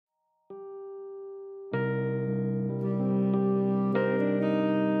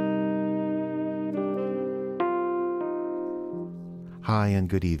Hi and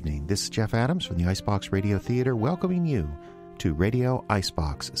good evening. This is Jeff Adams from the Icebox Radio Theater welcoming you to Radio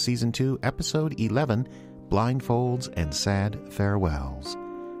Icebox Season 2, Episode 11, Blindfolds and Sad Farewells.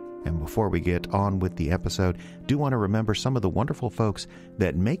 And before we get on with the episode, do want to remember some of the wonderful folks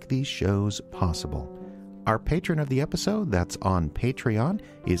that make these shows possible. Our patron of the episode, that's on Patreon,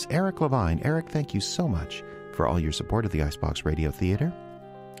 is Eric Levine. Eric, thank you so much for all your support of the Icebox Radio Theater.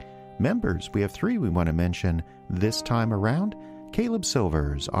 Members, we have 3 we want to mention this time around. Caleb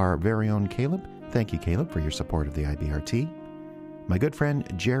Silvers, our very own Caleb. Thank you, Caleb, for your support of the IBRT. My good friend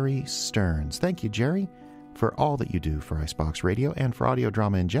Jerry Stearns. Thank you, Jerry, for all that you do for Icebox Radio and for audio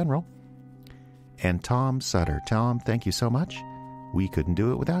drama in general. And Tom Sutter. Tom, thank you so much. We couldn't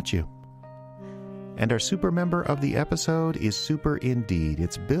do it without you. And our super member of the episode is super indeed.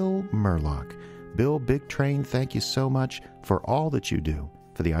 It's Bill Murlock. Bill Big Train, thank you so much for all that you do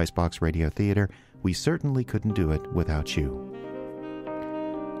for the Icebox Radio Theater. We certainly couldn't do it without you.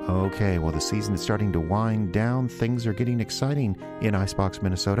 Okay, well, the season is starting to wind down. Things are getting exciting in Icebox,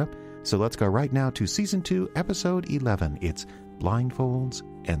 Minnesota. So let's go right now to Season 2, Episode 11. It's Blindfolds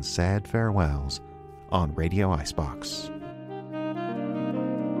and Sad Farewells on Radio Icebox.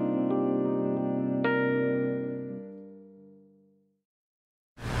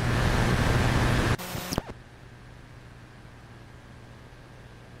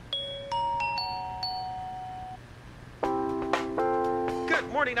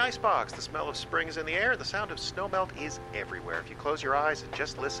 Icebox. The smell of spring is in the air. The sound of snowmelt is everywhere. If you close your eyes and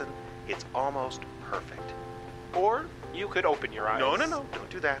just listen, it's almost perfect. Or you could open your eyes. No, don't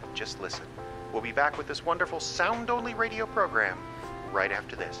do that. Just listen. We'll be back with this wonderful sound-only radio program right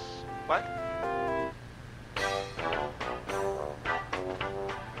after this. What?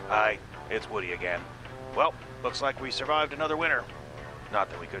 Hi, it's Woody again. Well, looks like we survived another winter. Not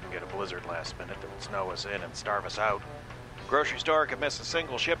that we couldn't get a blizzard last minute that would snow us in and starve us out. Grocery store could miss a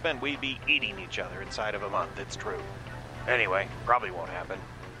single shipment, we'd be eating each other inside of a month, it's true. Anyway, probably won't happen.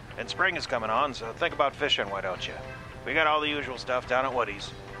 And spring is coming on, so think about fishing, why don't you? We got all the usual stuff down at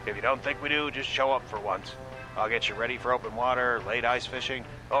Woody's. If you don't think we do, just show up for once. I'll get you ready for open water, late ice fishing.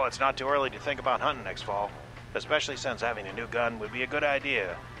 Oh, it's not too early to think about hunting next fall. Especially since having a new gun would be a good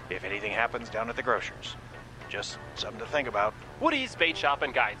idea if anything happens down at the grocer's. Just something to think about. Woody's Bait Shop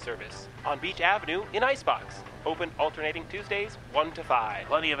and Guide Service on Beach Avenue in Icebox. Open alternating Tuesdays, 1 to 5.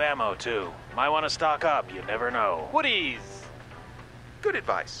 Plenty of ammo, too. Might want to stock up, you never know. Woody's! Good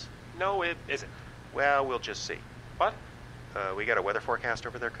advice. No, it isn't. Well, we'll just see. What? We got a weather forecast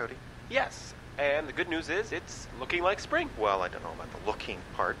over there, Cody? Yes, and the good news is it's looking like spring. Well, I don't know about the looking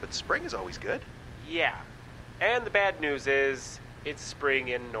part, but spring is always good. Yeah, and the bad news is it's spring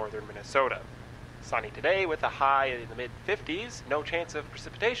in northern Minnesota. Sunny today with a high in the mid-50s, no chance of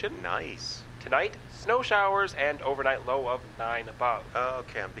precipitation. Nice. Tonight, snow showers and overnight low of 9 above.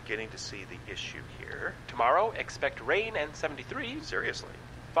 Okay, I'm beginning to see the issue here. Tomorrow, expect rain and 73. Seriously?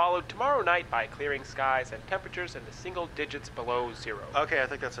 Followed tomorrow night by clearing skies and temperatures in the single digits below zero. Okay, I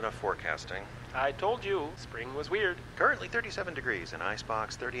think that's enough forecasting. I told you, spring was weird. Currently 37 degrees in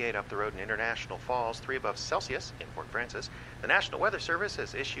Icebox, 38 up the road in International Falls, 3 above Celsius in Fort Francis. The National Weather Service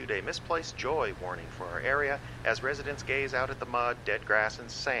has issued a misplaced joy warning for our area as residents gaze out at the mud, dead grass, and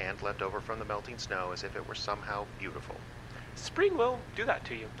sand left over from the melting snow as if it were somehow beautiful. Spring will do that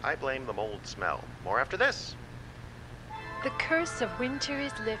to you. I blame the mold smell. More after this. The curse of winter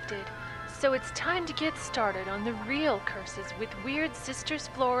is lifted, so it's time to get started on the real curses with Weird Sisters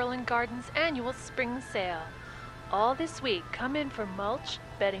Floral and Garden's annual spring sale. All this week, come in for mulch,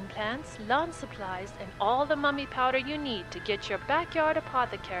 bedding plants, lawn supplies, and all the mummy powder you need to get your backyard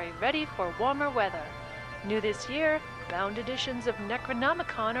apothecary ready for warmer weather. New this year, bound editions of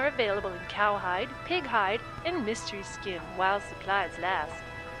Necronomicon are available in cowhide, pighide, and mystery skin while supplies last.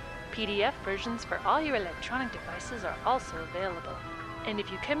 PDF versions for all your electronic devices are also available. And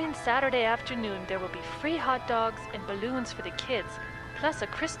if you come in Saturday afternoon, there will be free hot dogs and balloons for the kids, plus a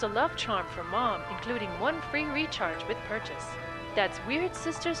crystal love charm for mom, including 1 free recharge with purchase. That's Weird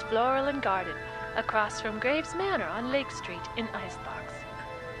Sisters Floral and Garden, across from Graves Manor on Lake Street in Icebox.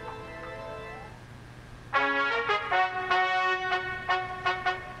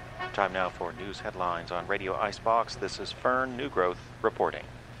 Time now for news headlines on Radio Icebox. This is Fern Newgrowth reporting.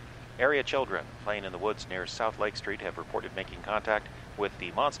 Area children playing in the woods near South Lake Street have reported making contact with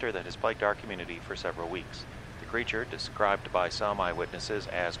the monster that has plagued our community for several weeks. The creature, described by some eyewitnesses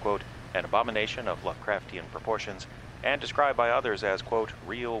as, quote, an abomination of Lovecraftian proportions, and described by others as, quote,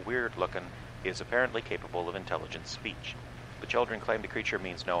 real weird looking, is apparently capable of intelligent speech. The children claim the creature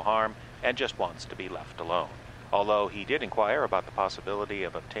means no harm and just wants to be left alone, although he did inquire about the possibility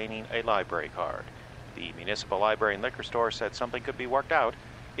of obtaining a library card. The municipal library and liquor store said something could be worked out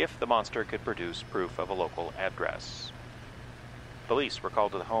if the monster could produce proof of a local address. Police were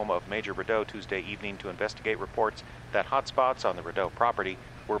called to the home of Major Rideau Tuesday evening to investigate reports that hotspots on the Rideau property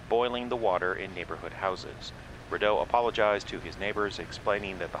were boiling the water in neighborhood houses. Rideau apologized to his neighbors,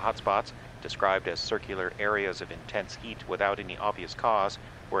 explaining that the hotspots, described as circular areas of intense heat without any obvious cause,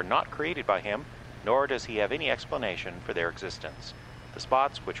 were not created by him, nor does he have any explanation for their existence. The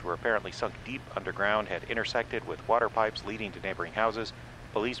spots, which were apparently sunk deep underground, had intersected with water pipes leading to neighboring houses.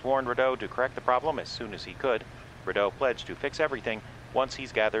 Police warned Rideau to correct the problem as soon as he could. Rideau pledged to fix everything once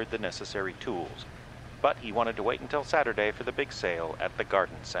he's gathered the necessary tools. But he wanted to wait until Saturday for the big sale at the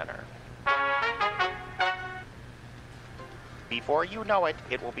Garden Center. Before you know it,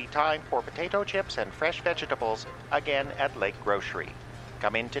 it will be time for potato chips and fresh vegetables again at Lake Grocery.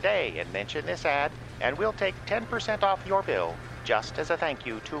 Come in today and mention this ad, and we'll take 10% off your bill, just as a thank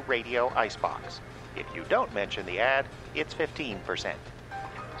you to Radio Icebox. If you don't mention the ad, it's 15%.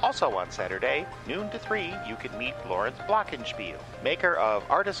 Also on Saturday, noon to 3, you can meet Lawrence Glockenspiel, maker of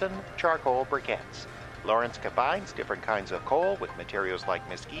artisan charcoal briquettes. Lawrence combines different kinds of coal with materials like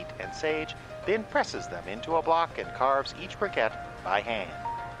mesquite and sage, then presses them into a block and carves each briquette by hand.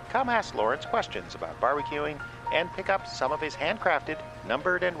 Come ask Lawrence questions about barbecuing and pick up some of his handcrafted,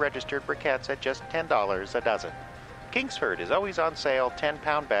 numbered and registered briquettes at just $10 a dozen. Kingsford is always on sale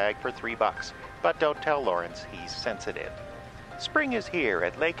 10-pound bag for $3, but don't tell Lawrence he's sensitive. Spring is here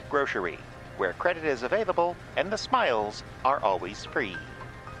at Lake Grocery, where credit is available and the smiles are always free.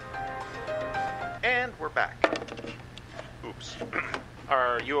 And we're back. Oops.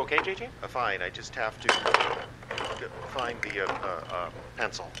 Are you okay, JJ? Fine, I just have to find the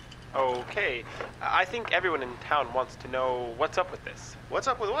pencil. Okay. I think everyone in town wants to know what's up with this. What's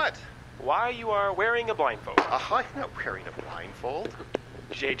up with what? Why you are wearing a blindfold. I'm not wearing a blindfold.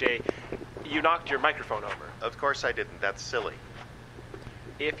 JJ, you knocked your microphone over. Of course I didn't. That's silly.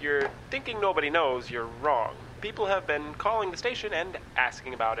 If you're thinking nobody knows, you're wrong. People have been calling the station and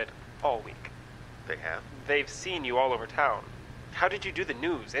asking about it all week. They have? They've seen you all over town. How did you do the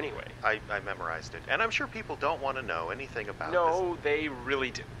news, anyway? I memorized it. And I'm sure people don't want to know anything about this. No, they really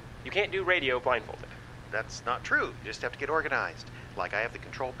do. You can't do radio blindfolded. That's not true. You just have to get organized. Like I have the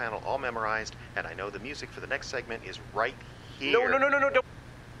control panel all memorized, and I know the music for the next segment is right here. No, don't.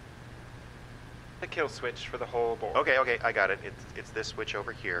 The kill switch for the whole board. Okay, I got it. It's this switch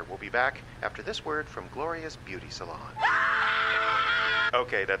over here. We'll be back after this word from Gloria's Beauty Salon.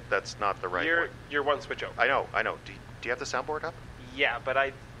 Okay, that's not the right word. You're one switch over. I know. Do you have the soundboard up? Yeah, but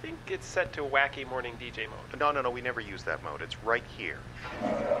I think it's set to wacky morning DJ mode. No, we never use that mode. It's right here.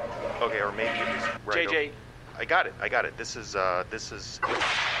 Okay, or maybe it was right JJ. I got it. This is I'm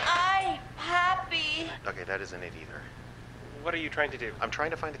happy. Okay, that isn't it either. What are you trying to do? I'm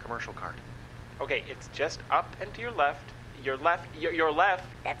trying to find the commercial card. Okay, it's just up and to your left. Your left.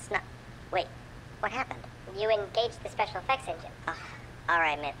 That's not... Wait, what happened? You engaged the special effects engine. Oh, all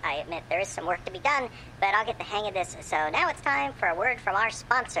right, I admit there is some work to be done, but I'll get the hang of this. So now it's time for a word from our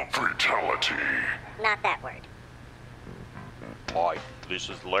sponsor. Fatality. Not that word. Hi, this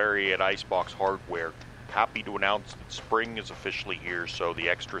is Larry at Icebox Hardware. Happy to announce that spring is officially here, so the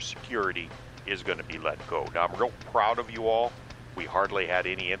extra security is going to be let go. Now, I'm real proud of you all. We hardly had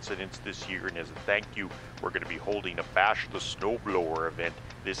any incidents this year, and as a thank you, we're going to be holding a Bash the Snowblower event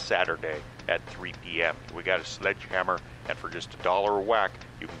this Saturday at 3 p.m. We got a sledgehammer, and for just $1 a whack,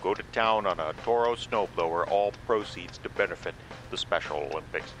 you can go to town on a Toro snowblower, all proceeds to benefit the Special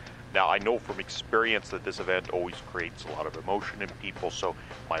Olympics. Now, I know from experience that this event always creates a lot of emotion in people, so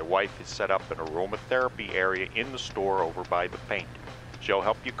my wife has set up an aromatherapy area in the store over by the paint. She'll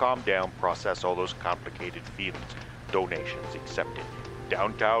help you calm down, process all those complicated feelings. Donations accepted.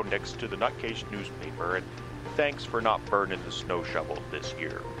 Downtown next to the Nutcase newspaper, and thanks for not burning the snow shovel this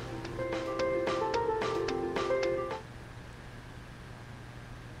year.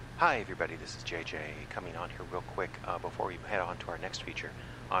 Hi everybody, this is JJ coming on here real quick before we head on to our next feature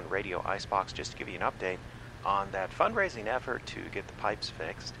on Radio Icebox, just to give you an update on that fundraising effort to get the pipes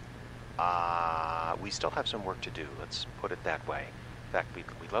fixed. We still have some work to do, let's put it that way. In fact,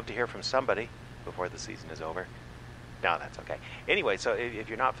 we'd love to hear from somebody before the season is over. No, that's okay. Anyway, so if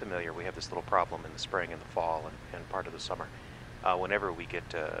you're not familiar, we have this little problem in the spring and the fall and part of the summer. Whenever we get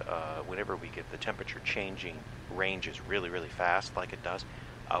the temperature changing ranges really, really fast, like it does,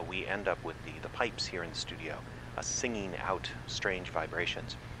 we end up with the pipes here in the studio singing out strange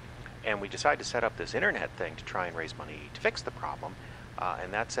vibrations. And we decided to set up this internet thing to try and raise money to fix the problem.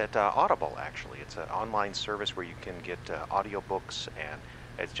 And that's at Audible, actually. It's an online service where you can get audiobooks, and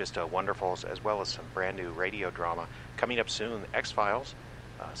it's just wonderful, as well as some brand new radio drama coming up soon. X-Files.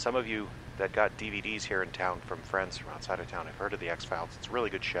 Some of you that got DVDs here in town from friends from outside of town have heard of the X-Files. It's a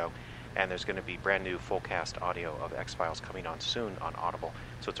really good show, and there's going to be brand new full cast audio of X-Files coming on soon on Audible.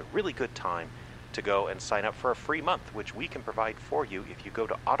 So it's a really good time to go and sign up for a free month, which we can provide for you if you go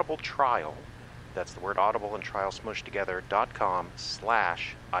to Audible Trial. That's the word Audible and Trial smushed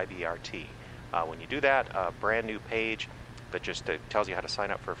together.com/IBRT. When you do that, a brand new page that just tells you how to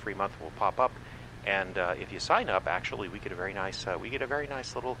sign up for a free month will pop up. And if you sign up, actually, we get a very nice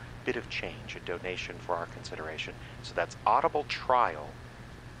little bit of change, a donation for our consideration. So that's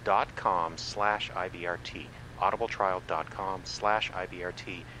audibletrial.com/IBRT.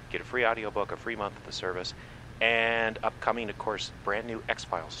 audibletrial.com/IBRT. Get a free audiobook, a free month of the service, and upcoming, of course, brand new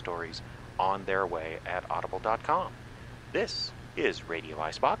X-Files stories on their way at audible.com. This is Radio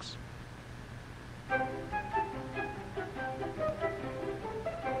Icebox.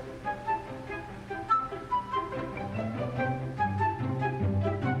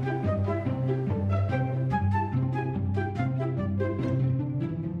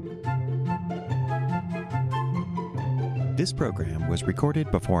 This program was recorded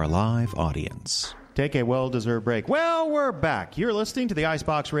before a live audience. Take a well-deserved break. Well, we're back. You're listening to the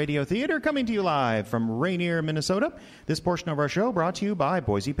Icebox Radio Theater, coming to you live from Rainier, Minnesota. This portion of our show brought to you by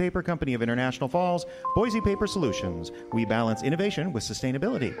Boise Paper Company of International Falls, Boise Paper Solutions. We balance innovation with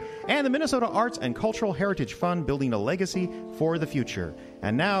sustainability. And the Minnesota Arts and Cultural Heritage Fund, building a legacy for the future.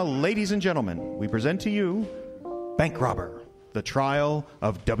 And now, ladies and gentlemen, we present to you Bank Robber, the trial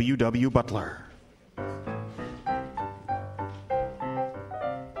of WW Butler.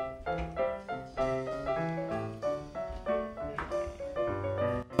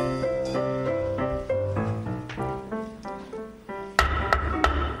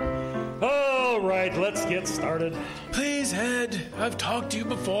 Let's get started. Please, Ed. I've talked to you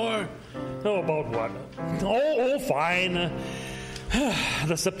before. Oh, about what? Oh, fine.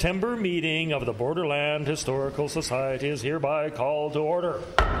 The September meeting of the Borderland Historical Society is hereby called to order.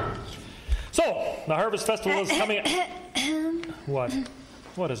 So, the Harvest Festival is coming... What?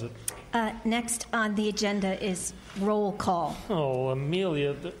 What is it? Next on the agenda is roll call. Oh,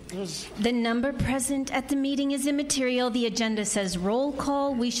 Amelia, The number present at the meeting is immaterial. The agenda says roll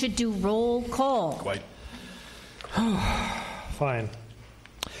call. We should do roll call. Quite. Fine.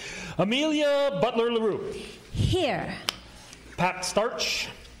 Amelia Butler LaRue. Here. Pat Starch.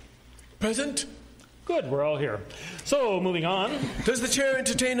 Present. Good, we're all here. So, moving on. Does the chair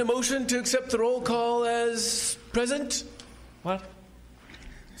entertain a motion to accept the roll call as present? What?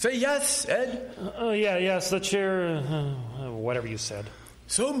 Say yes, Ed. Yes, the chair, whatever you said.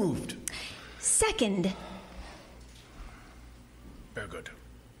 So moved. Second. Very good.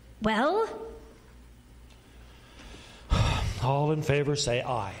 Well? All in favor say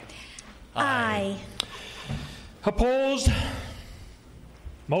aye. Aye. Opposed?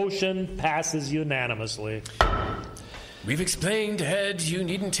 Motion passes unanimously. We've explained, Ed, you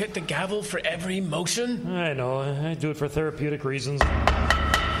needn't hit the gavel for every motion. I know, I do it for therapeutic reasons.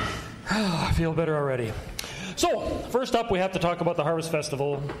 I feel better already. So, first up, we have to talk about the Harvest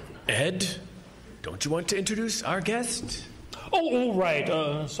Festival. Ed, don't you want to introduce our guest? Oh, right.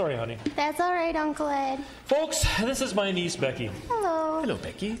 Sorry, honey. That's all right, Uncle Ed. Folks, this is my niece, Becky. Hello. Hello,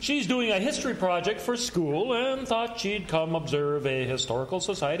 Becky. She's doing a history project for school and thought she'd come observe a historical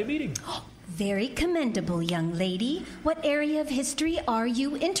society meeting. Very commendable, young lady. What area of history are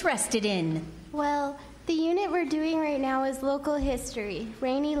you interested in? Well, the unit we're doing right now is local history,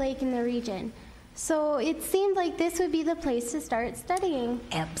 Rainy Lake in the region. So it seemed like this would be the place to start studying.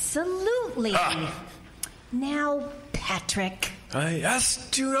 Absolutely. Now, Patrick. I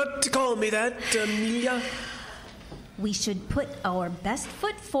asked you not to call me that, Amelia. We should put our best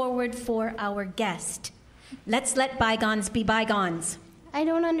foot forward for our guest. Let's let bygones be bygones. I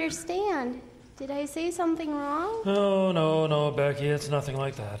don't understand. Did I say something wrong? Oh, no, Becky, it's nothing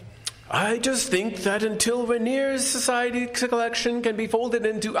like that. I just think that until Rainier's society collection can be folded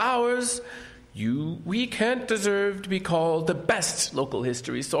into ours, we can't deserve to be called the best local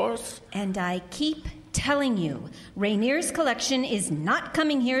history source. And I keep telling you, Rainier's collection is not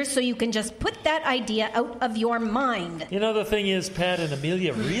coming here, so you can just put that idea out of your mind. You know, the thing is, Pat and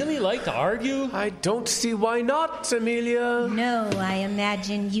Amelia really like to argue. I don't see why not, Amelia. No, I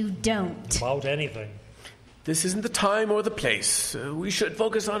imagine you don't. About anything. This isn't the time or the place. We should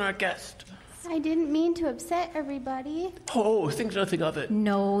focus on our guest. I didn't mean to upset everybody. Oh, think nothing of it.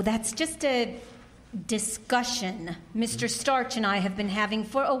 No, that's just a Discussion Mr. Starch and I have been having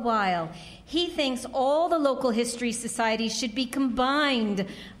for a while. He thinks all the local history societies should be combined,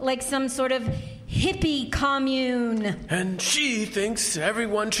 like some sort of hippie commune. And she thinks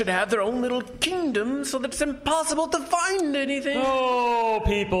everyone should have their own little kingdom so that it's impossible to find anything. Oh,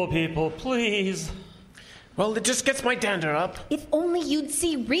 people, please. Well, it just gets my dander up. If only you'd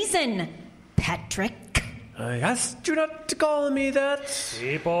see reason, Patrick. I asked you not to call me that.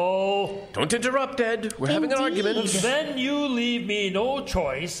 People. Don't interrupt, Ed. We're having an argument. Then you leave me no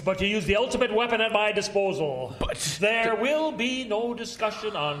choice but to use the ultimate weapon at my disposal. But there will be no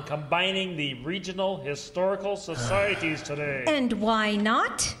discussion on combining the regional historical societies today. And why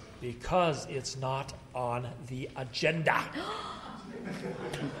not? Because it's not on the agenda.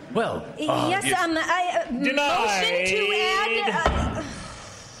 Well, yes, I motion to add.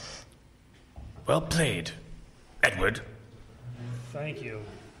 Well played, Edward. Thank you.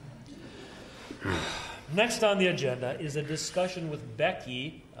 Next on the agenda is a discussion with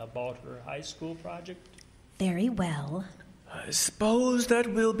Becky about her high school project. Very well. I suppose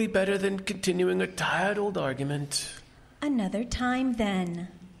that will be better than continuing a tired old argument. Another time, then.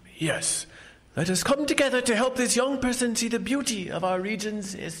 Yes. Let us come together to help this young person see the beauty of our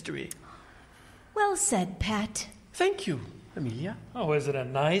region's history. Well said, Pat. Thank you, Amelia. Oh, isn't it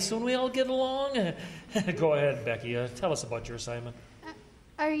nice when we all get along? Go ahead, Becky. Tell us about your assignment.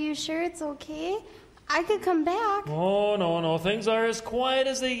 Are you sure it's okay? I could come back. Oh, no. Things are as quiet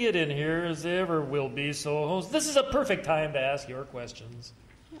as they get in here as they ever will be, so this is a perfect time to ask your questions.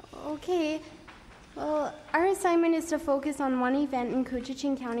 Okay. Well, our assignment is to focus on one event in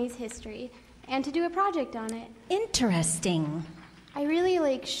Koochiching County's history and to do a project on it. Interesting. I really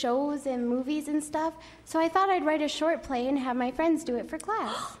like shows and movies and stuff, so I thought I'd write a short play and have my friends do it for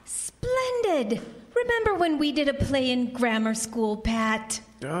class. Splendid! Remember when we did a play in grammar school, Pat?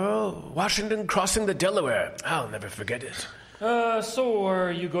 Oh, Washington crossing the Delaware. I'll never forget it. So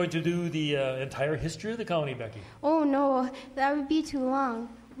are you going to do the entire history of the county, Becky? Oh, no, that would be too long.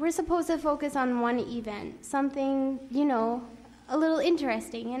 We're supposed to focus on one event, something, a little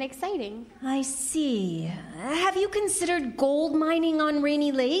interesting and exciting. I see. Have you considered gold mining on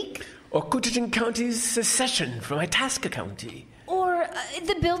Rainy Lake? Or Koochiching County's secession from Itasca County? Or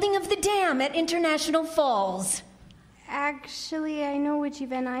the building of the dam at International Falls? Actually, I know which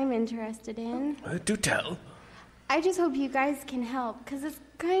event I'm interested in. Do tell. I just hope you guys can help, because it's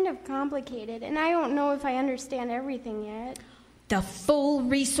kind of complicated, and I don't know if I understand everything yet. The full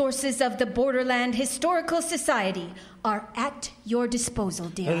resources of the Borderland Historical Society are at your disposal,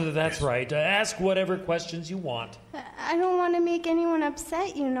 dear. That's right. Ask whatever questions you want. I don't want to make anyone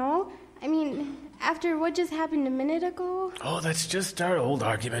upset, I mean, after what just happened a minute ago. Oh, that's just our old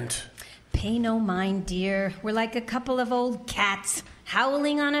argument. Pay no mind, dear. We're like a couple of old cats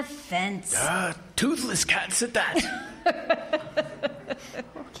howling on a fence. Toothless cats at that.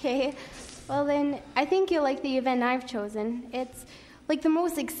 Okay. Well, then, I think you'll like the event I've chosen. It's like the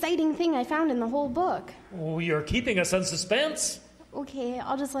most exciting thing I found in the whole book. Oh, you're keeping us in suspense. Okay,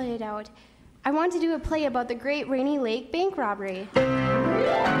 I'll just let it out. I want to do a play about the Great Rainy Lake bank robbery.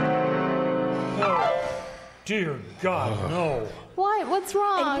 Oh, dear God, no. What? What's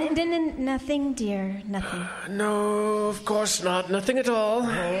wrong? Nothing, dear, nothing. No, of course not. Nothing at all.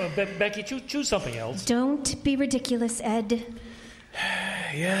 Becky, choose something else. Don't be ridiculous, Ed.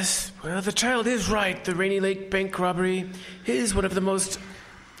 Yes, well, the child is right. The Rainy Lake bank robbery is one of the most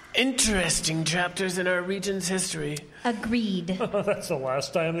interesting chapters in our region's history. Agreed. That's the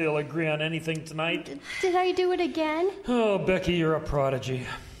last time they'll agree on anything tonight. Did I do it again? Oh, Becky, you're a prodigy.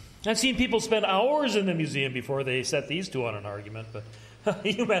 I've seen people spend hours in the museum before they set these two on an argument, but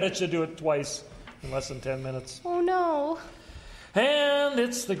you managed to do it twice in less than 10 minutes. Oh, no. And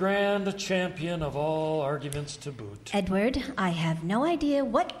it's the grand champion of all arguments to boot. Edward, I have no idea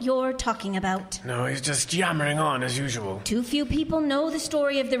what you're talking about. No, he's just yammering on as usual. Too few people know the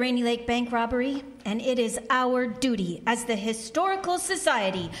story of the Rainy Lake bank robbery, and it is our duty as the Historical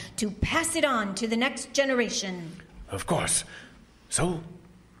Society to pass it on to the next generation. Of course. So,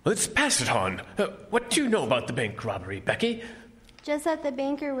 let's pass it on. What do you know about the bank robbery, Becky? Just that the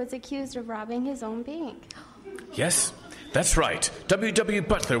banker was accused of robbing his own bank. Yes, that's right. WW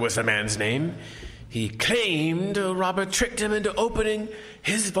Butler was the man's name. He claimed a robber tricked him into opening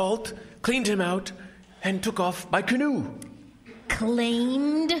his vault, cleaned him out, and took off by canoe.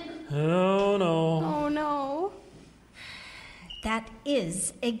 Claimed? Oh, no. Oh, no. That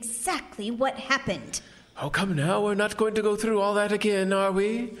is exactly what happened. Oh, come now. We're not going to go through all that again, are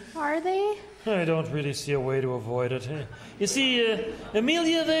we? Are they? I don't really see a way to avoid it. You see,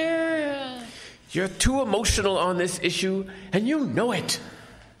 Amelia there... You're too emotional on this issue, and you know it.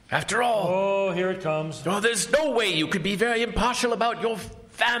 After all... Oh, here it comes. Oh, there's no way you could be very impartial about your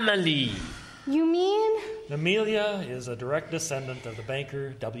family. You mean? Amelia is a direct descendant of the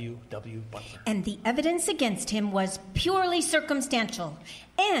banker WW Butler. And the evidence against him was purely circumstantial.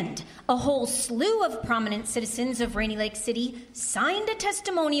 And a whole slew of prominent citizens of Rainy Lake City signed a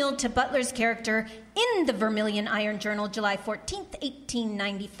testimonial to Butler's character in the Vermilion Iron Journal, July 14th,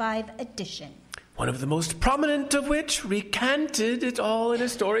 1895 edition. One of the most prominent of which recanted it all in a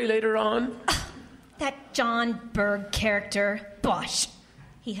story later on. That John Berg character, bosh.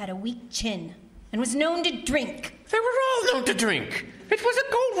 He had a weak chin and was known to drink. They were all known to drink. It was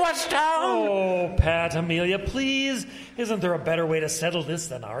a gold rush town. Oh, Pat, Amelia, please. Isn't there a better way to settle this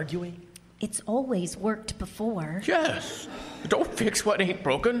than arguing? It's always worked before. Yes. Don't fix what ain't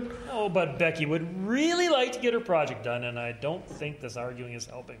broken. Oh, but Becky would really like to get her project done, and I don't think this arguing is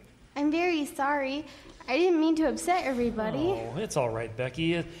helping. I'm very sorry. I didn't mean to upset everybody. Oh, it's all right,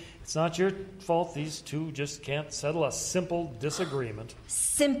 Becky. It's not your fault these two just can't settle a simple disagreement.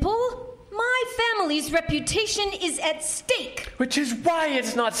 Simple? My family's reputation is at stake. Which is why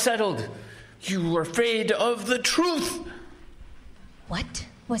it's not settled. You were afraid of the truth. What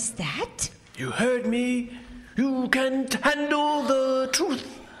was that? You heard me. You can't handle the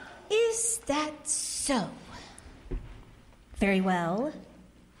truth. Is that so? Very well,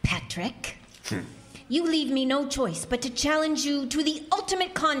 Patrick. You leave me no choice but to challenge you to the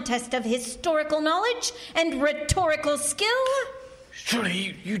ultimate contest of historical knowledge and rhetorical skill.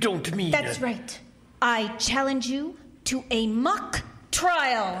 Surely you don't mean... That's right. I challenge you to a mock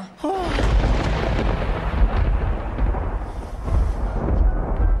trial.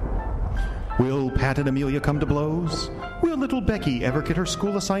 Will Pat and Amelia come to blows? Will little Becky ever get her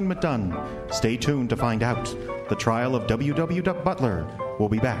school assignment done? Stay tuned to find out. The trial of WW Butler will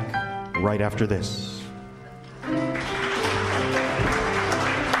be back right after this.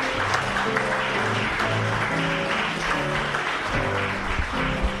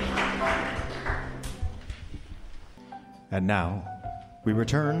 And now, we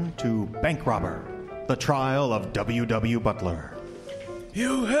return to Bank Robber, the trial of WW Butler.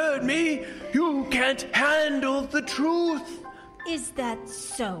 You heard me. You can't handle the truth. Is that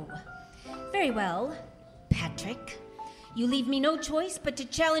so? Very well, Patrick. You leave me no choice but to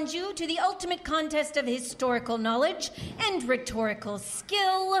challenge you to the ultimate contest of historical knowledge and rhetorical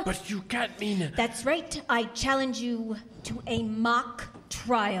skill. But you can't mean... That's right. I challenge you to a mock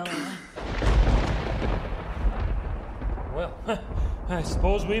trial. Well, I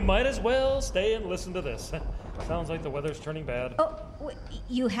suppose we might as well stay and listen to this. Sounds like the weather's turning bad. Oh,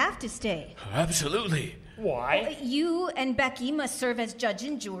 you have to stay. Absolutely. Why? You and Becky must serve as judge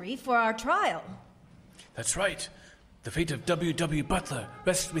and jury for our trial. That's right. The fate of WW Butler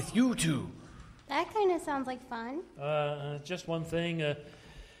rests with you two. That kind of sounds like fun. Just one thing.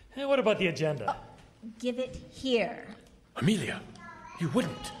 What about the agenda? Give it here. Amelia, you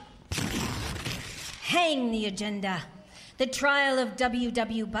wouldn't. Hang the agenda. The trial of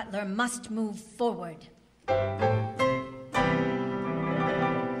WW Butler must move forward.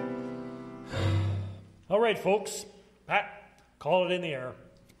 All right, folks. Pat, call it in the air.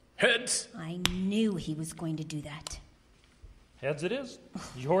 Heads. I knew he was going to do that. Heads it is.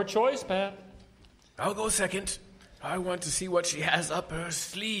 Your choice, Pat. I'll go second. I want to see what she has up her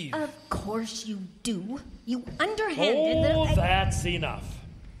sleeve. Of course you do. You underhanded little... Oh, that's enough.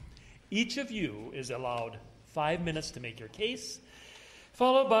 Each of you is allowed 5 minutes to make your case,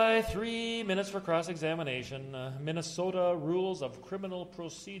 followed by 3 minutes for cross-examination. Minnesota rules of criminal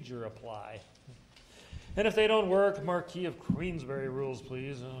procedure apply. And if they don't work, Marquis of Queensberry rules,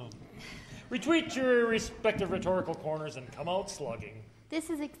 please. Retreat to your respective rhetorical corners and come out slugging. This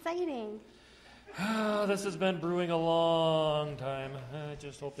is exciting. This has been brewing a long time. I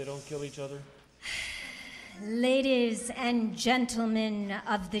just hope they don't kill each other. Ladies and gentlemen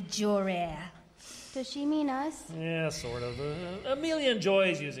of the jury. Does she mean us? Yeah, sort of. Amelia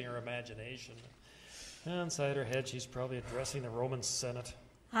enjoys using her imagination. Inside her head, she's probably addressing the Roman Senate.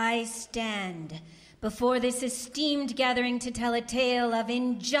 I stand before this esteemed gathering to tell a tale of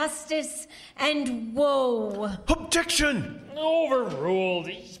injustice and woe. Objection! Overruled.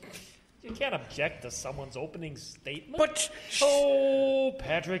 You can't object to someone's opening statement. But... Oh,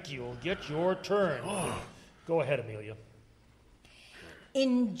 Patrick, you'll get your turn. Go ahead, Amelia.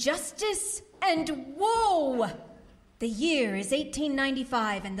 Injustice and woe! The year is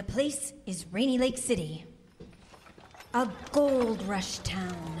 1895 and the place is Rainy Lake City. A gold rush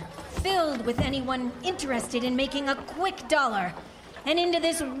town, filled with anyone interested in making a quick dollar. And into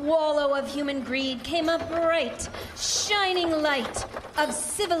this wallow of human greed came a bright, shining light of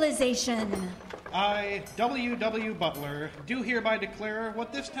civilization. I, WW Butler, do hereby declare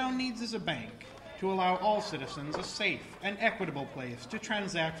what this town needs is a bank to allow all citizens a safe and equitable place to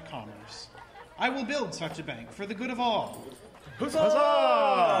transact commerce. I will build such a bank for the good of all.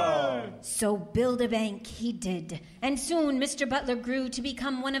 Huzzah! So build a bank he did, and soon Mr. Butler grew to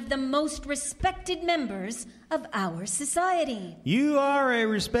become one of the most respected members of our society. You are a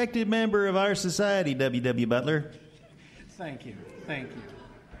respected member of our society, WW Butler. Thank you.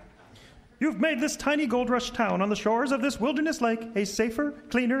 You've made this tiny gold rush town on the shores of this wilderness lake a safer,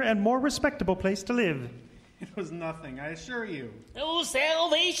 cleaner, and more respectable place to live. It was nothing, I assure you. Oh,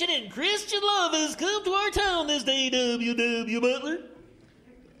 salvation and Christian love has come to our town this day, WW Butler.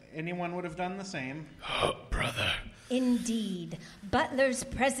 Anyone would have done the same. Oh, brother. Indeed. Butler's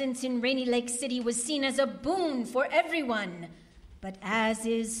presence in Rainy Lake City was seen as a boon for everyone. But as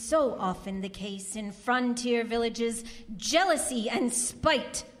is so often the case in frontier villages, jealousy and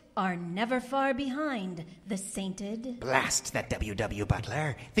spite are never far behind the sainted. Blast that WW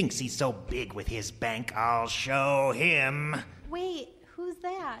Butler. Thinks he's so big with his bank, I'll show him. Wait, who's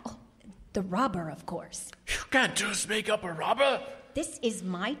that? Oh, the robber, of course. You can't just make up a robber. This is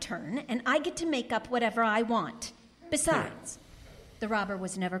my turn, and I get to make up whatever I want. Besides, the robber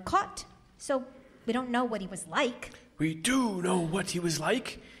was never caught, so we don't know what he was like. We do know what he was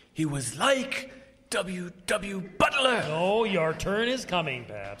like. He was like WW Butler. Oh, your turn is coming,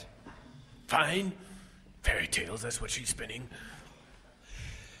 Pat. Fine. Fairy tales, that's what she's spinning.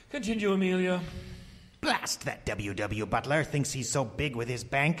 Continue, Amelia. Blast that WW Butler. Thinks he's so big with his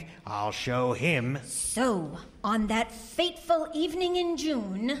bank, I'll show him. So, on that fateful evening in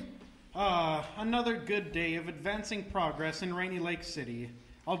June... another good day of advancing progress in Rainy Lake City.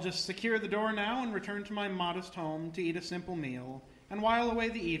 I'll just secure the door now and return to my modest home to eat a simple meal and while away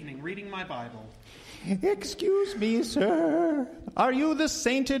the evening reading my Bible. Excuse me, sir. Are you the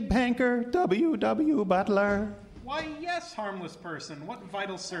sainted banker, WW Butler? Why, yes, harmless person. What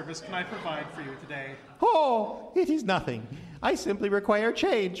vital service can I provide for you today? Oh, it is nothing. I simply require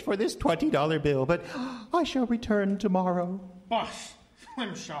change for this $20 bill, but I shall return tomorrow. Bosh,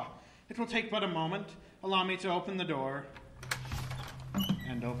 Slimshaw. It will take but a moment. Allow me to open the door.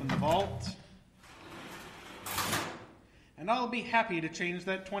 And open the vault. And I'll be happy to change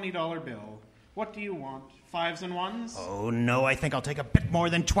that $20 bill. What do you want? 5s and 1s? Oh, no, I think I'll take a bit more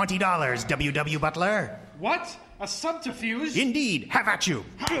than $20, WW Butler. What? A subterfuge? Indeed. Have at you.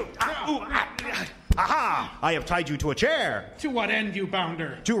 Aha! I have tied you to a chair. To what end, you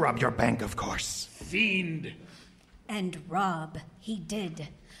bounder? To rob your bank, of course. Fiend. And rob he did.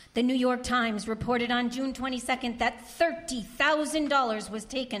 The New York Times reported on June 22nd that $30,000 was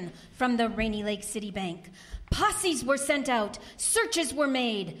taken from the Rainy Lake City Bank. Posses were sent out. Searches were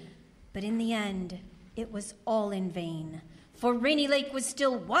made. But in the end, it was all in vain. For Rainy Lake was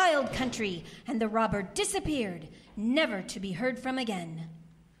still wild country, and the robber disappeared, never to be heard from again.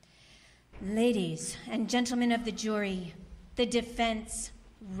 Ladies and gentlemen of the jury, the defense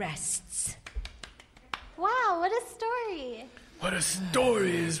rests. Wow, what a story. What a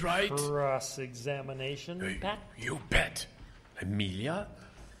story is, right? Cross-examination, Pat? You bet. Amelia?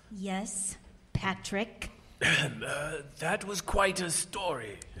 Yes, Patrick. That was quite a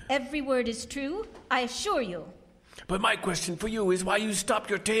story. Every word is true, I assure you. But my question for you is why you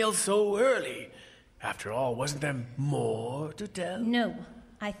stopped your tale so early. After all, wasn't there more to tell? No,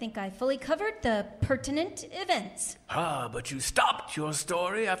 I think I fully covered the pertinent events. But you stopped your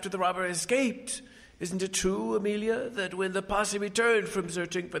story after the robber escaped. Isn't it true, Amelia, that when the posse returned from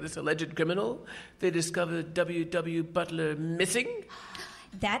searching for this alleged criminal, they discovered WW Butler missing?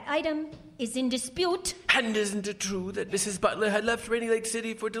 That item is in dispute. And isn't it true that Mrs. Butler had left Rainy Lake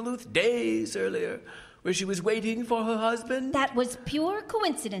City for Duluth days earlier, where she was waiting for her husband? That was pure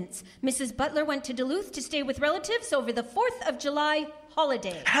coincidence. Mrs. Butler went to Duluth to stay with relatives over the 4th of July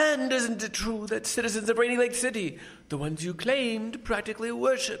holiday. And isn't it true that citizens of Rainy Lake City, the ones you claimed practically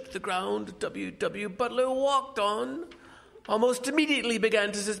worshipped the ground W.W. Butler walked on, almost immediately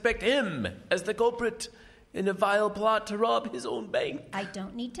began to suspect him as the culprit in a vile plot to rob his own bank? I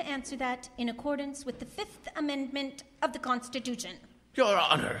don't need to answer that in accordance with the 5th Amendment of the Constitution. Your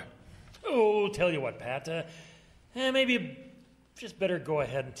Honor. Oh, tell you what, Pat. Maybe you just better go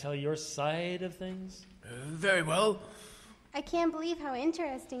ahead and tell your side of things. Very well. I can't believe how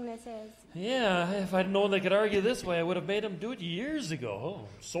interesting this is. Yeah, if I'd known they could argue this way, I would have made them do it years ago.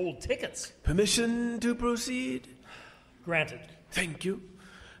 Sold tickets. Permission to proceed? Granted. Thank you.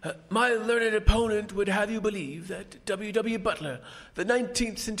 My learned opponent would have you believe that W.W. Butler, the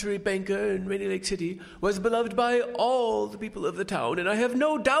 19th century banker in Rainy Lake City, was beloved by all the people of the town, and I have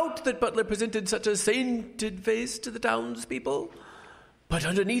no doubt that Butler presented such a sainted face to the townspeople. But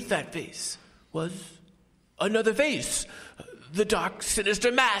underneath that face was another face, the dark,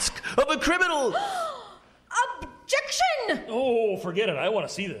 sinister mask of a criminal. Objection! Oh, forget it. I want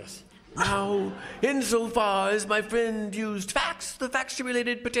to see this. Now, insofar as my friend used facts, the facts she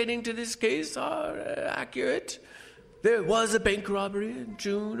related pertaining to this case are accurate. There was a bank robbery in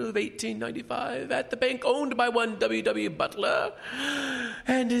June of 1895 at the bank owned by one WW Butler,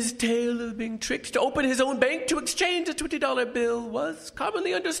 and his tale of being tricked to open his own bank to exchange a $20 bill was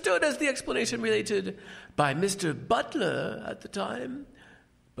commonly understood as the explanation related by Mr. Butler at the time.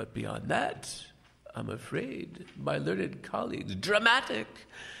 But beyond that, I'm afraid my learned colleague's dramatic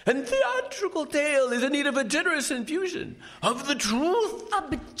and theatrical tale is in need of a generous infusion of the truth.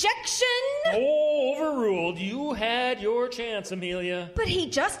 Objection! Oh, overruled. You had your chance, Amelia. But he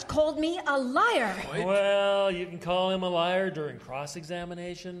just called me a liar. Well, you can call him a liar during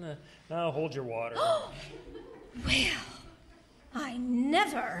cross-examination. Now hold your water. Well, I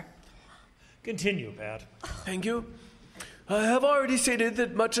never. Continue, Pat. Thank you. I have already stated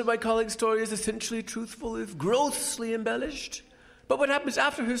that much of my colleague's story is essentially truthful if grossly embellished. But what happens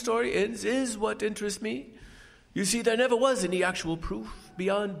after her story ends is what interests me. You see, there never was any actual proof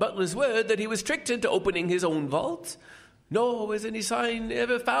beyond Butler's word that he was tricked into opening his own vault, nor was any sign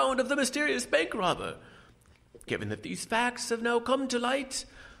ever found of the mysterious bank robber. Given that these facts have now come to light,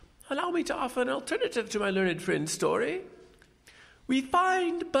 allow me to offer an alternative to my learned friend's story. We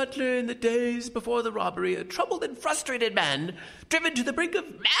find Butler in the days before the robbery, a troubled and frustrated man, driven to the brink of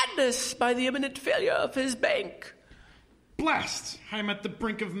madness by the imminent failure of his bank. Blast! I'm at the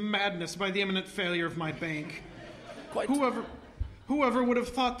brink of madness by the imminent failure of my bank. Quite. Whoever would have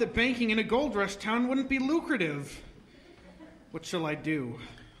thought that banking in a gold rush town wouldn't be lucrative? What shall I do?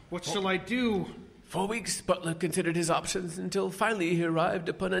 What shall I do? For weeks, Butler considered his options until finally he arrived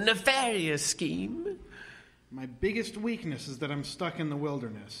upon a nefarious scheme. My biggest weakness is that I'm stuck in the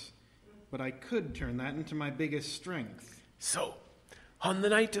wilderness, but I could turn that into my biggest strength. So, on the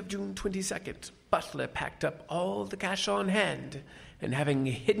night of June 22nd, Butler packed up all the cash on hand, and having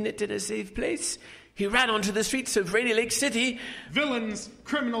hidden it in a safe place, he ran onto the streets of Rainy Lake City. Villains,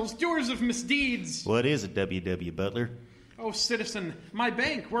 criminals, doers of misdeeds! What is it, WW Butler? Oh, citizen, my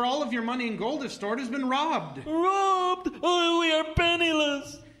bank, where all of your money and gold is stored, has been robbed. Robbed? Oh, we are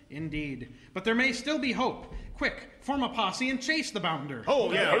penniless. Indeed, but there may still be hope. Quick, form a posse and chase the bounder.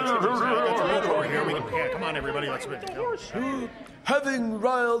 Oh, yeah. Come on, everybody, let's make it go. Having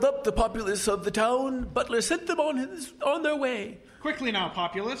riled up the populace of the town, Butler sent them on their way. Quickly now,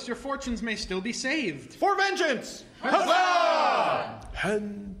 populace, your fortunes may still be saved. For vengeance! Huzzah!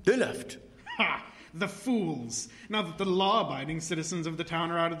 And they left. Ha! The fools. Now that the law-abiding citizens of the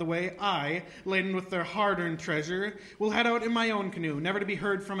town are out of the way, I, laden with their hard-earned treasure, will head out in my own canoe, never to be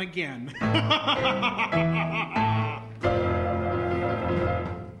heard from again.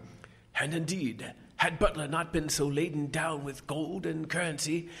 And indeed, had Butler not been so laden down with gold and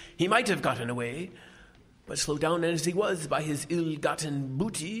currency, he might have gotten away. But slowed down as he was by his ill-gotten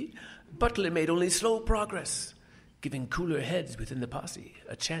booty, Butler made only slow progress, giving cooler heads within the posse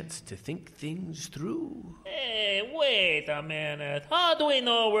a chance to think things through. Hey, wait a minute. How do we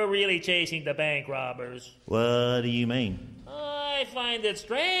know we're really chasing the bank robbers? What do you mean? I find it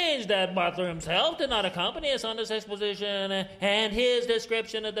strange that Butler himself did not accompany us on this exposition, and his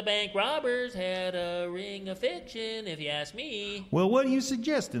description of the bank robbers had a ring of fiction, if you ask me. Well, what are you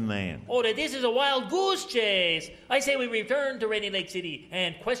suggesting, then? Oh, that this is a wild goose chase. I say we return to Rainy Lake City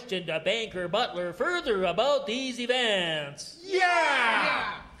and question the banker Butler further about these events.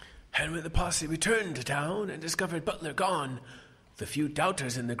 Yeah! And when the posse returned to town and discovered Butler gone, the few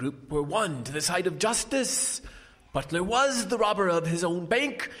doubters in the group were won to the side of justice. Butler was the robber of his own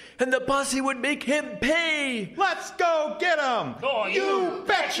bank, and the posse would make him pay. Let's go get him! Oh, you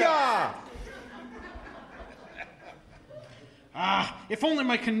betcha! If only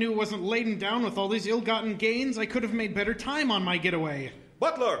my canoe wasn't laden down with all these ill-gotten gains, I could have made better time on my getaway.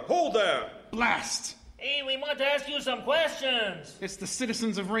 Butler, hold there! Blast! Hey, we want to ask you some questions. It's the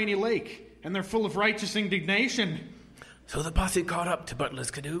citizens of Rainy Lake, and they're full of righteous indignation. So the posse caught up to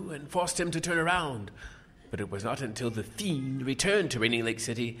Butler's canoe and forced him to turn around. But it was not until the fiend returned to Rainy Lake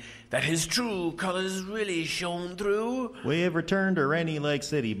City that his true colors really shone through. We have returned to Rainy Lake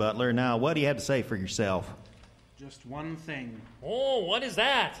City, Butler. Now, what do you have to say for yourself? Just one thing. Oh, what is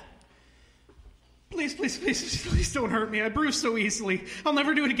that? Please don't hurt me. I bruise so easily. I'll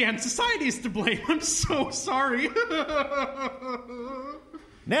never do it again. Society is to blame. I'm so sorry.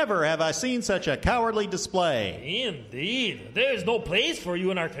 Never have I seen such a cowardly display. Indeed. There's no place for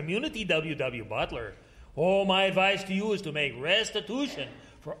you in our community, WW Butler. Oh, my advice to you is to make restitution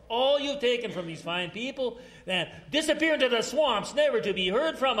for all you've taken from these fine people and disappear into the swamps, never to be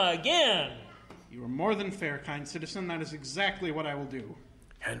heard from again. You are more than fair, kind citizen. That is exactly what I will do.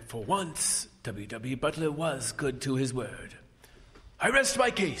 And for once, WW Butler was good to his word. I rest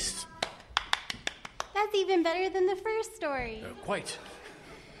my case. That's even better than the first story. Quite.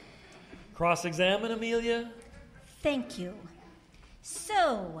 Cross-examine, Amelia? Thank you.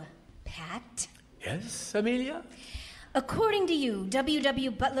 So, Pat? Yes, Amelia? According to you,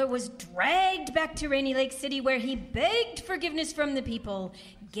 WW Butler was dragged back to Rainy Lake City where he begged forgiveness from the people,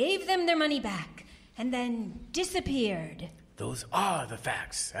 gave them their money back, and then disappeared. Those are the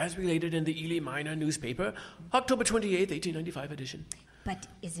facts, as related in the Ely Minor newspaper, October 28th, 1895 edition. But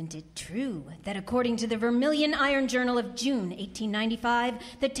isn't it true that according to the Vermilion Iron Journal of June 1895,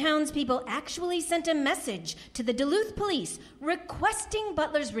 the townspeople actually sent a message to the Duluth police requesting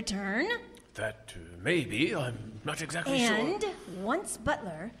Butler's return? That may be. I'm not exactly sure. And once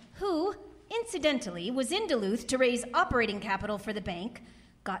Butler, who, incidentally, was in Duluth to raise operating capital for the bank,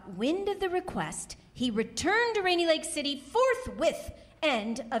 got wind of the request, he returned to Rainy Lake City forthwith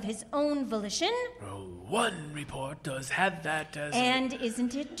and of his own volition. One report does have that as... And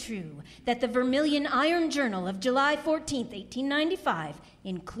isn't it true that the Vermilion Iron Journal of July 14th, 1895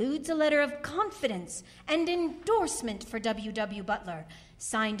 includes a letter of confidence and endorsement for WW Butler,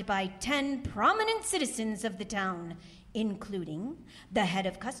 signed by 10 prominent citizens of the town, including the head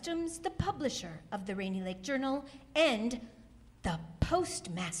of customs, the publisher of the Rainy Lake Journal, and the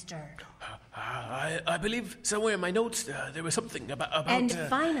postmaster. I believe somewhere in my notes there was something about... And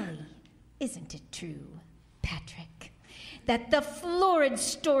finally, isn't it true, Patrick, that the florid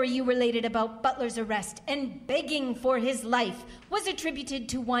story you related about Butler's arrest and begging for his life was attributed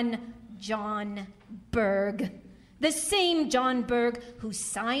to one John Berg? The same John Berg who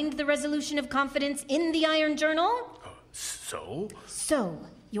signed the resolution of confidence in the Iron Journal? So? So,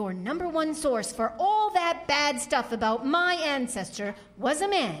 your number one source for all that bad stuff about my ancestor was a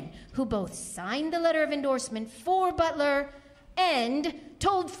man who both signed the letter of endorsement for Butler and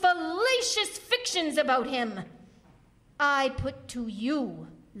told fallacious fictions about him. I put to you,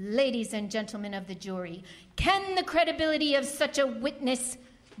 ladies and gentlemen of the jury, can the credibility of such a witness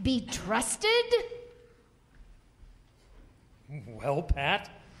be trusted? Well, Pat?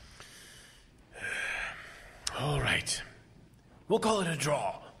 All right. We'll call it a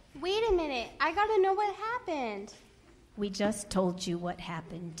draw. Wait a minute. I gotta know what happened. We just told you what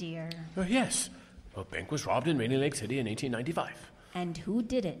happened, dear. Yes. A bank was robbed in Rainy Lake City in 1895. And who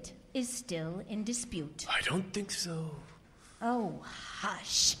did it is still in dispute. I don't think so. Oh,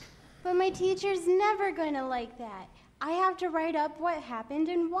 hush. But my teacher's never gonna like that. I have to write up what happened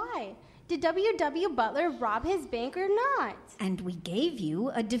and why. Did WW Butler rob his bank or not? And we gave you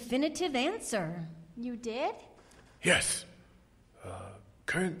a definitive answer. You did? Yes.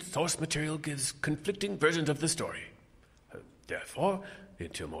 Current source material gives conflicting versions of the story. Therefore,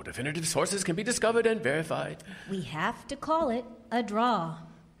 until more definitive sources can be discovered and verified, we have to call it a draw.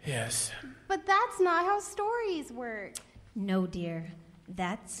 Yes. But that's not how stories work. No, dear.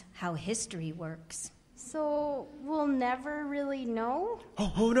 That's how history works. So we'll never really know?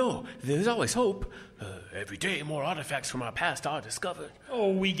 Oh no. There's always hope. Every day, more artifacts from our past are discovered.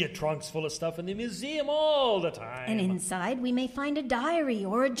 Oh, we get trunks full of stuff in the museum all the time. And inside, we may find a diary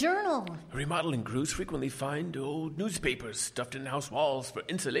or a journal. Remodeling crews frequently find old newspapers stuffed in house walls for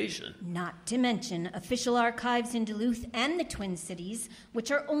insulation. Not to mention official archives in Duluth and the Twin Cities, which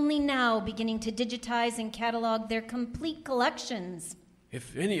are only now beginning to digitize and catalog their complete collections.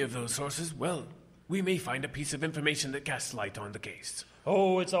 If any of those sources, well, we may find a piece of information that casts light on the case.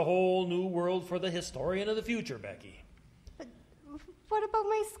 Oh, it's a whole new world for the historian of the future, Becky. But what about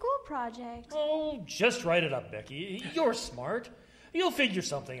my school project? Oh, just write it up, Becky. You're smart. You'll figure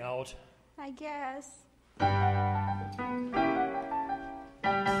something out. I guess.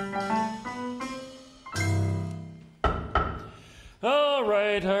 All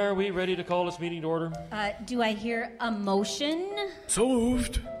right, are we ready to call this meeting to order? Do I hear a motion? So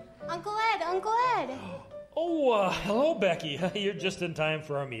moved. Uncle Ed! Oh, hello, Becky. You're just in time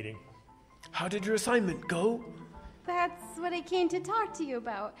for our meeting. How did your assignment go? That's what I came to talk to you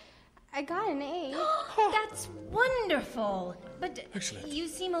about. I got an A. That's wonderful. But excellent. You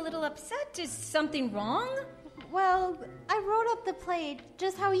seem a little upset. Is something wrong? Well, I wrote up the play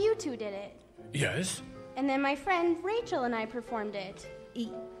just how you two did it. Yes? And then my friend Rachel and I performed it.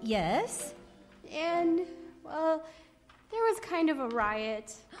 Yes? And, well, there was kind of a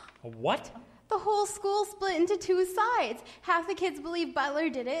riot. A what? The whole school split into two sides. Half the kids believe Butler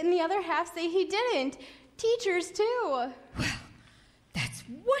did it, and the other half say he didn't. Teachers, too. Well, that's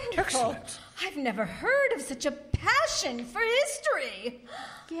wonderful. Excellent. I've never heard of such a passion for history.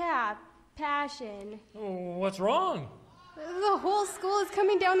 Yeah, passion. Oh, what's wrong? The whole school is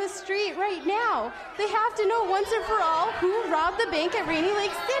coming down the street right now. They have to know once and for all who robbed the bank at Rainy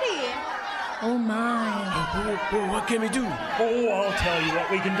Lake City. Oh, my. What can we do? Oh, I'll tell you what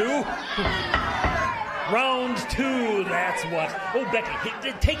we can do. Round 2, that's what. Oh, Becky,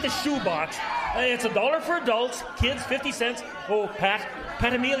 take the shoebox. It's $1 for adults, kids 50 cents. Oh, Pat,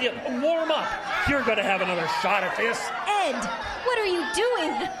 Amelia, warm up. You're going to have another shot at this. Ed, what are you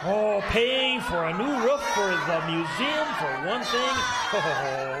doing? Oh, paying for a new roof for the museum, for one thing.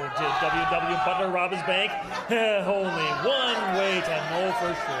 Oh, did WW Butler rob his bank? Only one way to know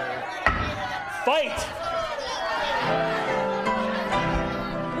for sure. Fight!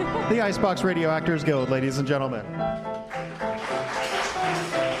 The Icebox Radio Actors Guild, ladies and gentlemen.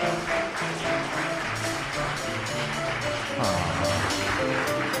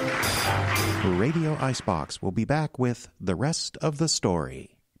 Radio Icebox will be back with the rest of the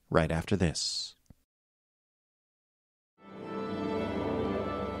story right after this.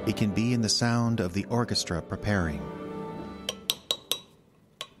 It can be in the sound of the orchestra preparing,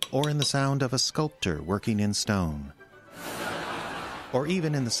 or in the sound of a sculptor working in stone, or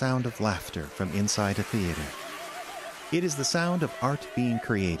even in the sound of laughter from inside a theater. It is the sound of art being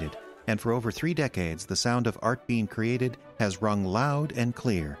created, and for over 3 decades, the sound of art being created has rung loud and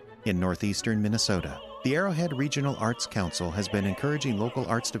clear in northeastern Minnesota. The Arrowhead Regional Arts Council has been encouraging local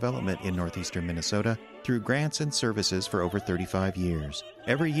arts development in northeastern Minnesota through grants and services for over 35 years.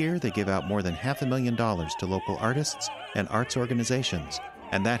 Every year, they give out more than $500,000 to local artists and arts organizations,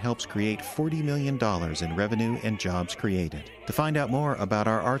 and that helps create $40 million in revenue and jobs created. To find out more about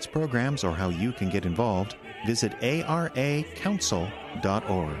our arts programs or how you can get involved, visit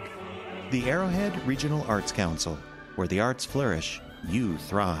aracouncil.org. The Arrowhead Regional Arts Council, where the arts flourish, you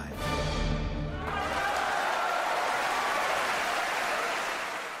thrive.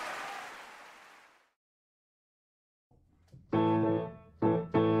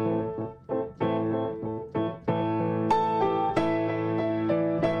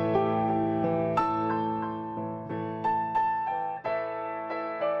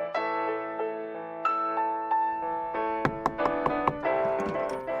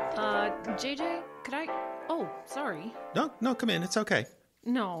 JJ, could I... Oh, sorry. No, come in. It's okay.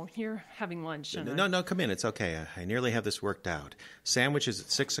 No, you're having lunch. No, come in. It's okay. I nearly have this worked out. Sandwich is at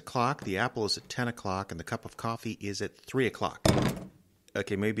 6 o'clock, the apple is at 10 o'clock, and the cup of coffee is at 3 o'clock.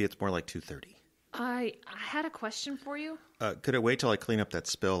 Okay, maybe it's more like 2:30. I had a question for you. Could I wait till I clean up that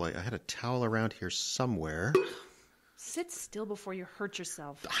spill? I had a towel around here somewhere. Sit still before you hurt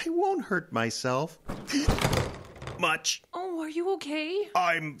yourself. I won't hurt myself. Much. Oh, are you okay?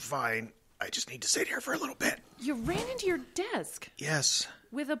 I'm fine. I just need to sit here for a little bit. You ran into your desk. Yes.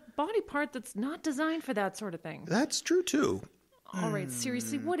 With a body part that's not designed for that sort of thing. That's true, too. All right,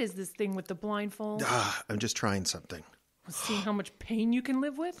 seriously, what is this thing with the blindfold? I'm just trying something. See how much pain you can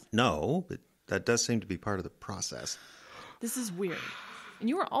live with? No, but that does seem to be part of the process. This is weird. And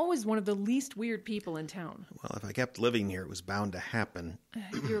you were always one of the least weird people in town. Well, if I kept living here, it was bound to happen.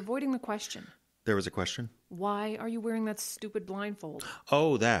 You're avoiding the question. There was a question? Why are you wearing that stupid blindfold?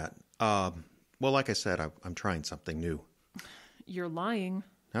 Oh, that. Well, like I said, I'm trying something new. You're lying.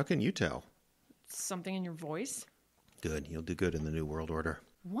 How can you tell? Something in your voice? Good. You'll do good in the New World Order.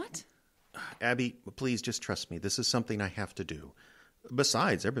 What? Abby, please just trust me. This is something I have to do.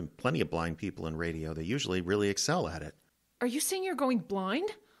 Besides, there have been plenty of blind people in radio. They usually really excel at it. Are you saying you're going blind?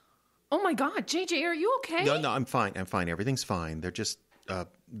 Oh my God, JJ, are you okay? No, I'm fine. Everything's fine. They're just,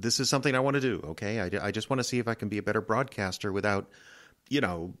 this is something I want to do, okay? I just want to see if I can be a better broadcaster without,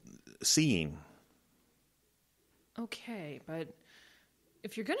 seeing. Okay, but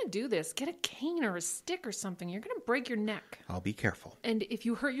if you're going to do this, get a cane or a stick or something. You're going to break your neck. I'll be careful. And if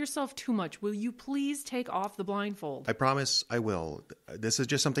you hurt yourself too much, will you please take off the blindfold? I promise I will. This is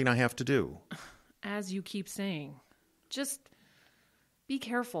just something I have to do. As you keep saying. Just be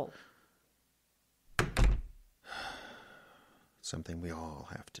careful. Something we all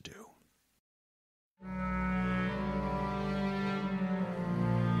have to do.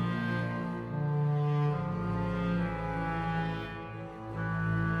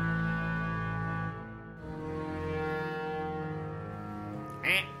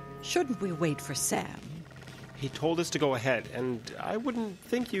 Shouldn't we wait for Sam? He told us to go ahead, and I wouldn't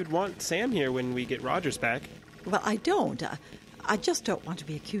think you'd want Sam here when we get Rogers back. Well, I don't. I just don't want to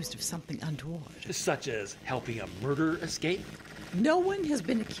be accused of something untoward. Such as helping a murder escape? No one has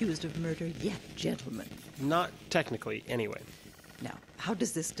been accused of murder yet, gentlemen. Not technically, anyway. Now, how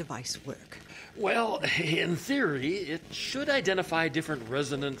does this device work? Well, in theory, it should identify different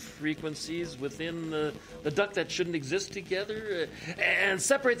resonant frequencies within the duct that shouldn't exist together and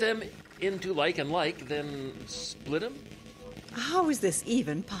separate them into like and like, then split them, How is this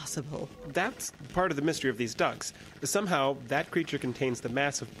even possible? That's part of the mystery of these ducks. Somehow, that creature contains the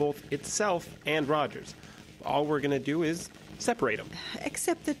mass of both itself and Rogers. All we're going to do is separate them.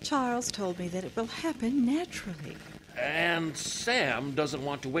 Except that Charles told me that it will happen naturally. And Sam doesn't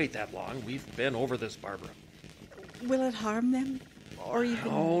want to wait that long. We've been over this, Barbara. Will it harm them? Or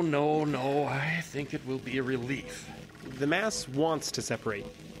even... Oh, no. I think it will be a relief. The mass wants to separate.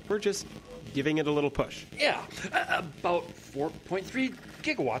 We're just giving it a little push. Yeah, about 4.3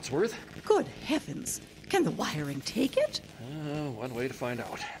 gigawatts worth. Good heavens. Can the wiring take it? One way to find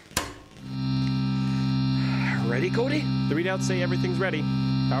out. Ready, Cody? The readouts say everything's ready.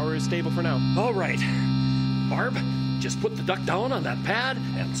 Power is stable for now. All right. Barb, just put the duck down on that pad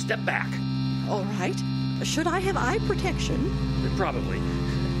and step back. All right. Should I have eye protection? Probably.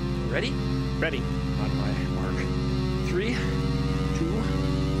 Ready? Ready. On my mark. 3, 2,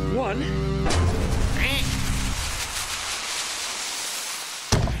 1.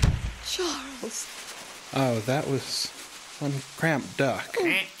 Charles. Oh, that was one cramped duck.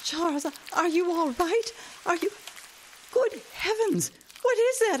 Oh, Charles, are you all right? Are you... Good heavens! What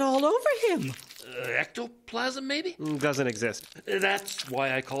is that all over him? Ectoplasm, maybe? Doesn't exist. That's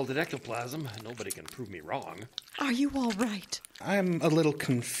why I called it ectoplasm. Nobody can prove me wrong. Are you all right? I'm a little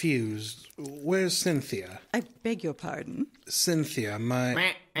confused. Where's Cynthia? I beg your pardon? Cynthia,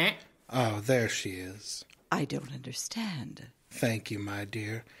 my... Oh, there she is. I don't understand. Thank you, my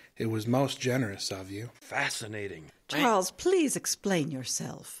dear. It was most generous of you. Fascinating. Charles, please explain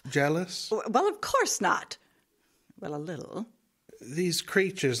yourself. Jealous? Well, of course not. Well, a little. These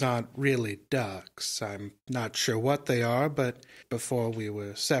creatures aren't really ducks. I'm not sure what they are, but before we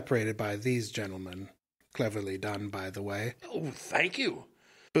were separated by these gentlemen. Cleverly done, by the way. Oh, thank you.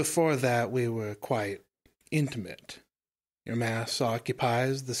 Before that, we were quite intimate. Your mass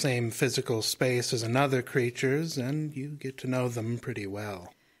occupies the same physical space as another creature's, and you get to know them pretty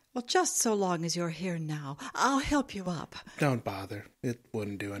well. Well, just so long as you're here now, I'll help you up. Don't bother. It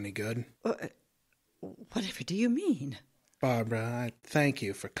wouldn't do any good. Whatever do you mean? Barbara, I thank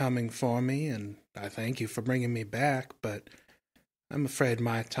you for coming for me, and I thank you for bringing me back, but I'm afraid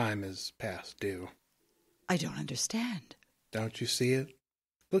my time is past due. I don't understand. Don't you see it?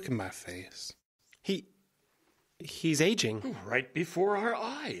 Look at my face. He's aging. Right before our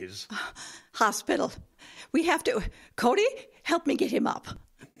eyes. Hospital. We have to... Cody, help me get him up.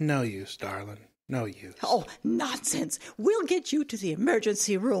 No use, darling. No use. Oh, nonsense. We'll get you to the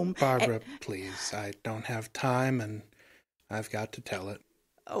emergency room. Barbara, please. I don't have time, and I've got to tell it.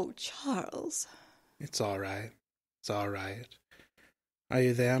 Oh, Charles. It's all right. It's all right. Are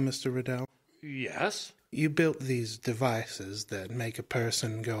you there, Mr. Riddell? Yes. You built these devices that make a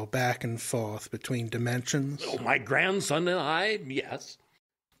person go back and forth between dimensions? Oh, my grandson and I, yes.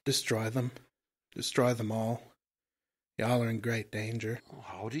 Destroy them. Destroy them all. Y'all are in great danger.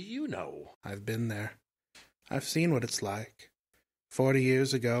 How do you know? I've been there. I've seen what it's like. 40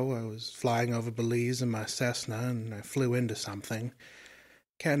 years ago, I was flying over Belize in my Cessna, and I flew into something.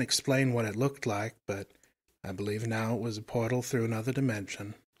 Can't explain what it looked like, but I believe now it was a portal through another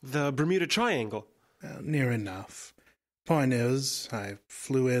dimension. The Bermuda Triangle. Near enough. Point is, I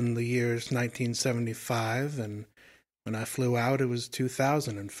flew in the years 1975, and when I flew out, it was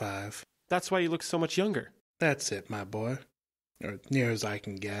 2005. That's why you look so much younger. That's it, my boy. Or near as I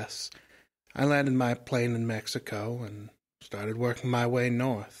can guess. I landed my plane in Mexico and started working my way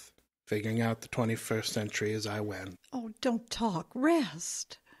north, figuring out the 21st century as I went. Oh, don't talk.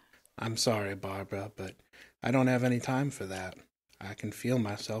 Rest. I'm sorry, Barbara, but I don't have any time for that. I can feel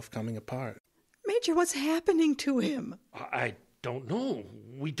myself coming apart. Major, what's happening to him? I don't know.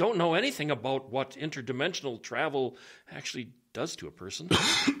 We don't know anything about what interdimensional travel actually does to a person.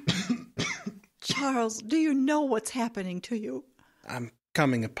 Charles, do you know what's happening to you? I'm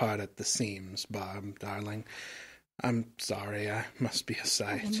coming apart at the seams, Barb, darling. I'm sorry, I must be a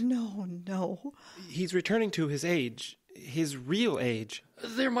sight. Oh, no. He's returning to his age, his real age.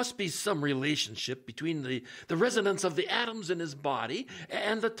 There must be some relationship between the resonance of the atoms in his body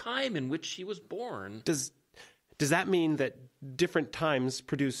and the time in which he was born. Does that mean that different times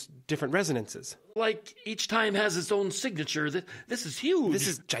produce different resonances? Like each time has its own signature. This is huge. This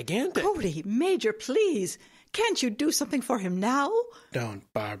is gigantic. Cody, Major, please. Can't you do something for him now?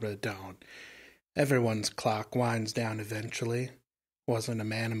 Don't, Barbara, don't. Everyone's clock winds down eventually. Wasn't a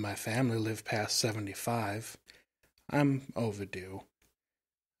man in my family lived past 75. I'm overdue.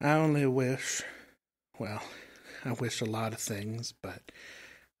 I only wish... Well, I wish a lot of things, but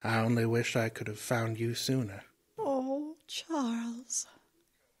I only wish I could have found you sooner. Oh, Charles.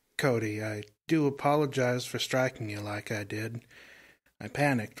 Cody, I do apologize for striking you like I did. I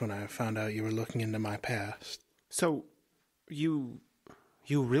panicked when I found out you were looking into my past. So, You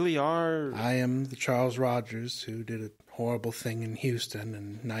really are... I am the Charles Rogers who did a horrible thing in Houston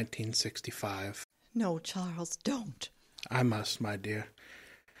in 1965. No, Charles, don't. I must, my dear.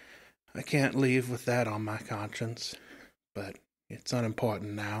 I can't leave with that on my conscience, but it's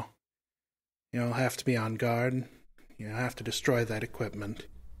unimportant now. You'll have to be on guard. You'll have to destroy that equipment.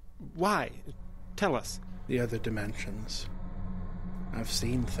 Why? Tell us. The other dimensions. I've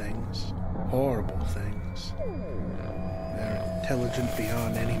seen things. Horrible things. They're intelligent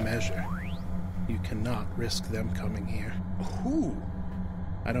beyond any measure. You cannot risk them coming here. Who?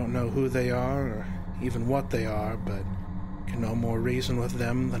 I don't know who they are or even what they are, but can no more reason with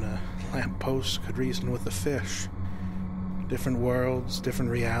them than a lamppost could reason with a fish. Different worlds,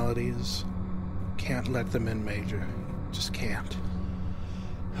 different realities. Can't let them in, Major. Just can't.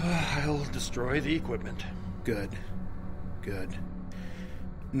 I'll destroy the equipment. Good.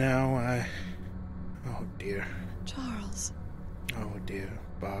 Now Oh, dear. Charles. Oh, dear,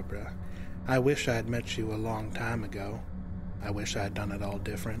 Barbara. I wish I'd met you a long time ago. I wish I'd done it all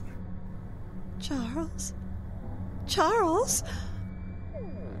different. Charles? Charles?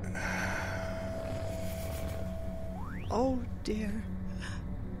 Oh, dear.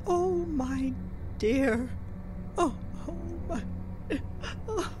 Oh, my dear. Oh, my...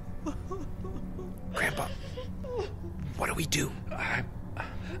 Grandpa, what do we do? I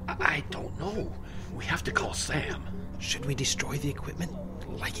don't know. We have to call Sam. Should we destroy the equipment,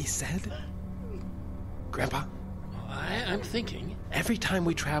 like he said? Grandpa? I'm thinking. Every time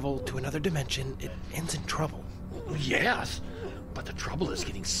we travel to another dimension, it ends in trouble. Yes, but the trouble is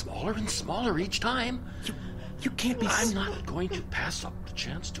getting smaller and smaller each time. You can't be... I'm not going to pass up the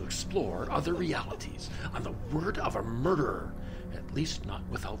chance to explore other realities on the word of a murderer. At least not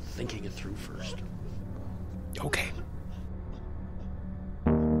without thinking it through first. Okay.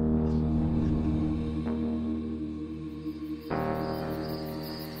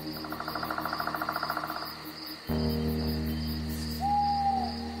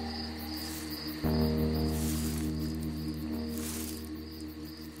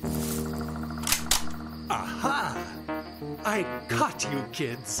 I caught you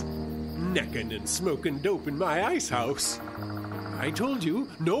kids, necking and smoking dope in my ice house. I told you,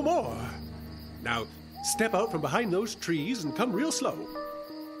 no more. Now, step out from behind those trees and come real slow.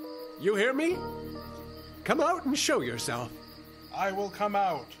 You hear me? Come out and show yourself. I will come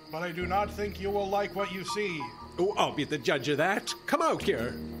out, but I do not think you will like what you see. Oh, I'll be the judge of that. Come out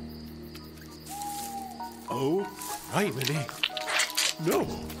here. Oh, criminy. No.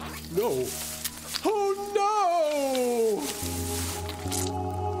 Oh, no!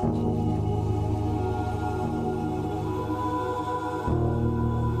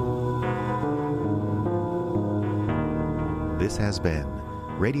 This has been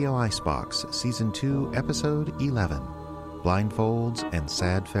Radio Icebox, Season 2, Episode 11, Blindfolds and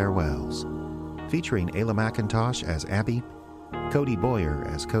Sad Farewells, featuring Ayla McIntosh as Abby, Cody Boyer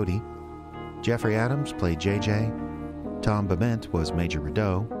as Cody, Jeffrey Adams played JJ, Tom Bement was Major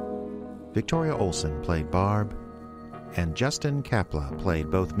Rideau, Victoria Olsen played Barb, and Justin Kapla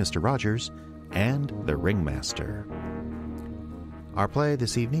played both Mr. Rogers and the Ringmaster. Our play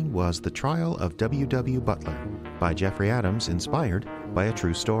this evening was The Trial of WW Butler by Jeffrey Adams, inspired by a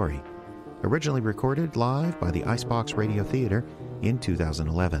true story. Originally recorded live by the Icebox Radio Theater in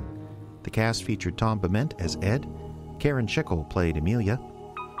 2011. The cast featured Tom Bement as Ed, Karen Schickel played Amelia,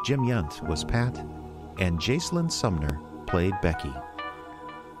 Jim Yunt was Pat, and Jacelyn Sumner played Becky.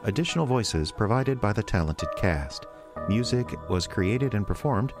 Additional voices provided by the talented cast. Music was created and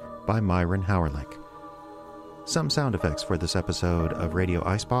performed by Myron Howerlick. Some sound effects for this episode of Radio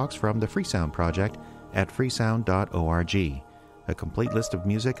Icebox from the Freesound Project at freesound.org. A complete list of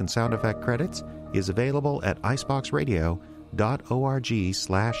music and sound effect credits is available at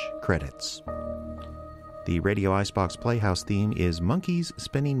iceboxradio.org/credits. The Radio Icebox Playhouse theme is Monkeys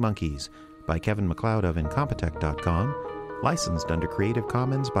Spinning Monkeys by Kevin MacLeod of Incompetech.com, licensed under Creative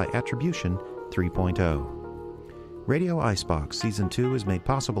Commons by Attribution 3.0. Radio Icebox Season 2 is made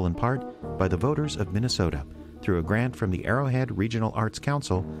possible in part by the voters of Minnesota through a grant from the Arrowhead Regional Arts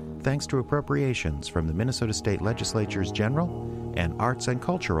Council, thanks to appropriations from the Minnesota State Legislature's General and Arts and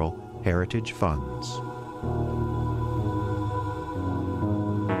Cultural Heritage Funds.